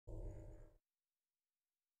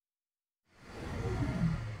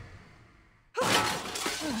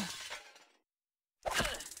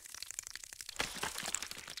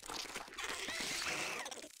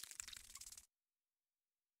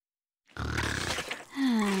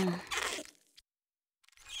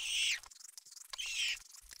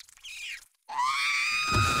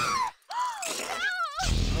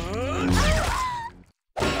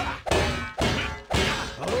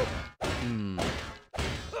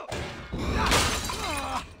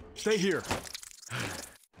Stay here.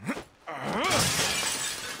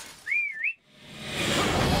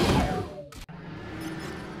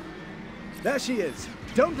 There she is.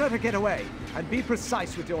 Don't let her get away, and be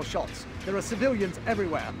precise with your shots. There are civilians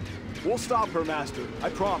everywhere. We'll stop her, Master.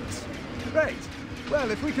 I promise. Great.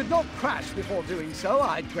 Well, if we could not crash before doing so,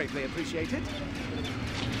 I'd greatly appreciate it.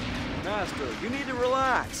 Master, you need to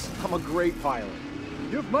relax. I'm a great pilot.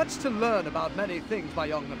 You've much to learn about many things, my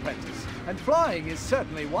young apprentice, and flying is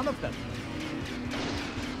certainly one of them.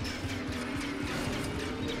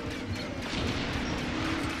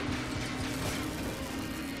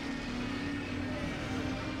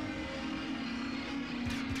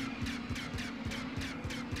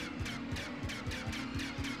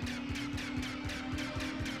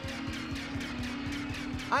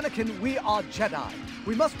 Anakin, we are Jedi.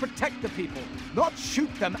 We must protect the people, not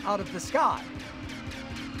shoot them out of the sky.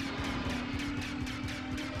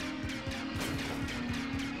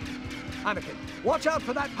 Anakin, watch out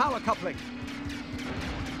for that power coupling.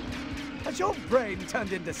 Has your brain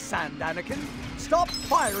turned into sand, Anakin? Stop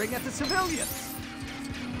firing at the civilians!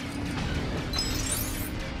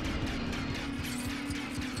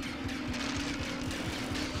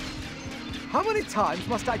 How many times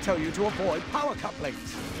must I tell you to avoid power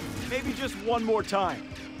couplings? Maybe just one more time.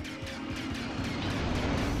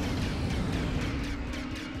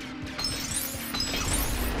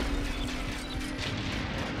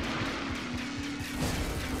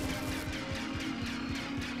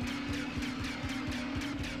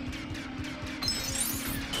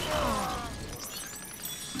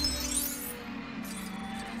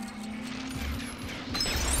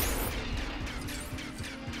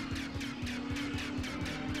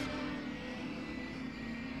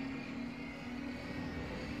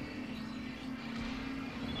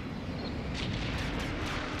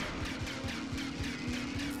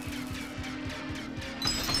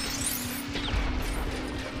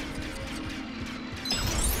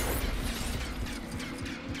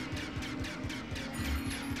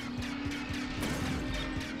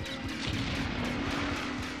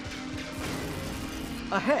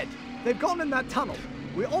 Ahead! They've gone in that tunnel.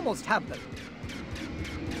 We almost have them.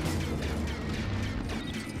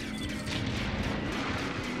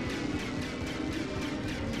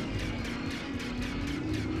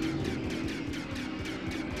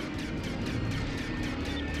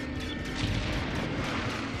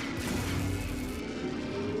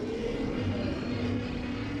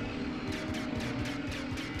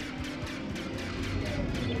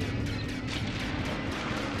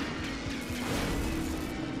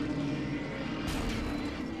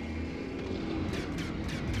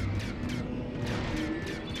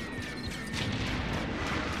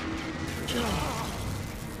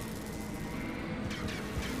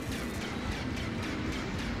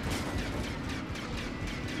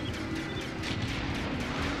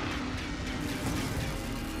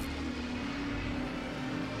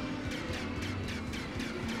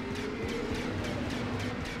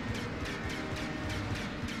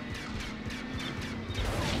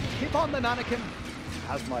 Keep on them, Anakin.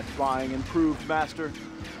 Has my flying improved, Master?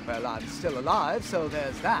 Well, I'm still alive, so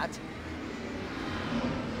there's that.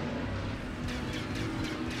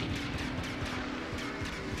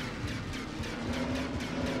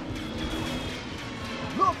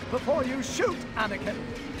 Look before you shoot, Anakin.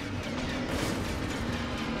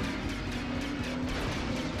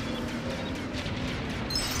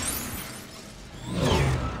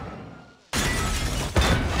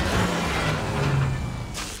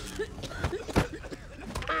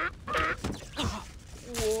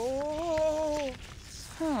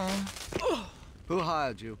 Who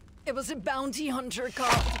hired you? It was a bounty hunter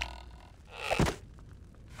cop.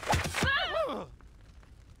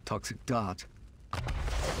 Toxic dart.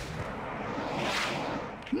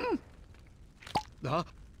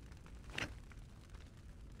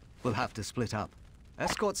 We'll have to split up.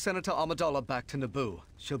 Escort Senator Amidala back to Naboo.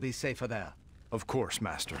 She'll be safer there. Of course,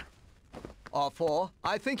 Master. R4,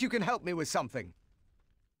 I think you can help me with something.